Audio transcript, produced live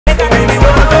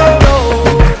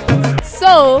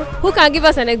So, who can give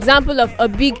us an example of a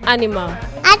big animal?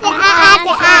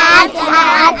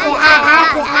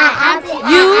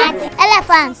 You?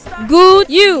 Elephant. Good.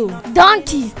 You?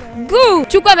 Donkey. Good.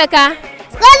 Chukwemeka?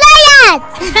 Goliath.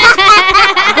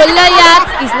 Goliath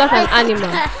is not an animal.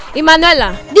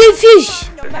 Emanuella? The fish.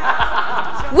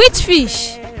 Which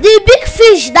fish? The big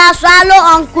fish that swallow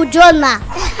Uncle Jonah.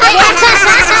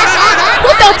 Who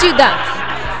taught you that?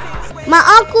 My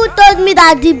uncle told me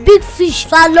that the big fish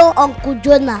swallow Uncle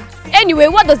Jonah. Anyway,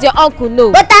 what does your uncle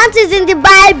know? But that is in the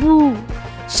Bible.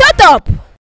 Shut up!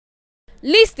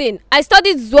 Listen, I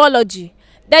studied zoology.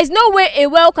 There is no way a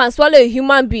whale can swallow a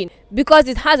human being because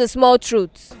it has a small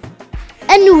throat.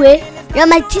 Anyway, you're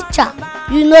my teacher.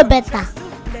 You know better.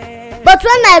 But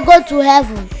when I go to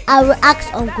heaven, I will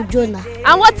ask Uncle Jonah.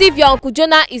 And what if your Uncle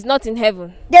Jonah is not in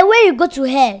heaven? The way you go to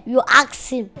hell, you ask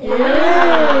him.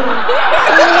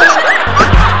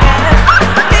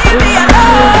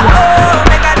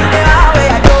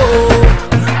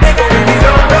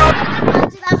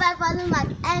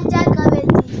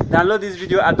 Download this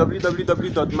video at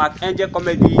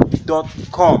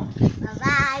www.markangelcomedy.com.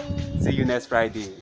 Bye-bye. See you next Friday.